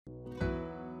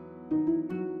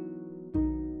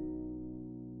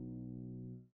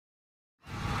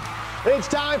It's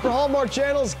time for Hallmark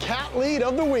Channel's Cat-lete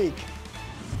of the Week.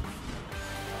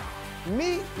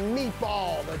 Meet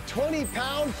Meatball, the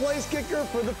 20-pound place kicker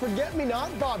for the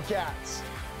Forget-Me-Not Bobcats.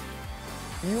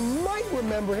 You might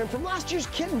remember him from last year's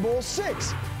Kitten Bowl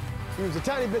 6. He was a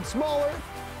tiny bit smaller,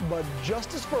 but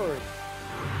just as furry.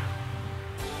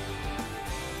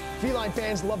 Feline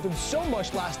fans loved him so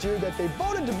much last year that they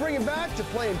voted to bring him back to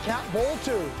play in Cat Bowl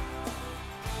 2.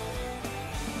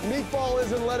 Meatball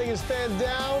isn't letting his fans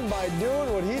down by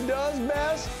doing what he does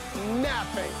best,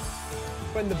 napping.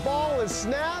 When the ball is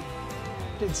snapped,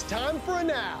 it's time for a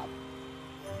nap.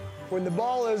 When the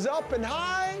ball is up and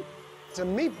high, to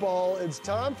Meatball, it's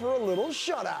time for a little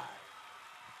shut-eye.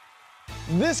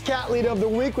 This Cat-lete of the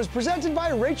Week was presented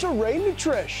by Rachel Ray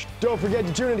Nutrish. Don't forget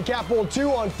to tune into Cat Bowl 2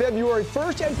 on February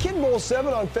 1st and Kitten Bowl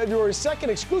 7 on February 2nd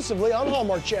exclusively on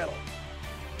Hallmark Channel.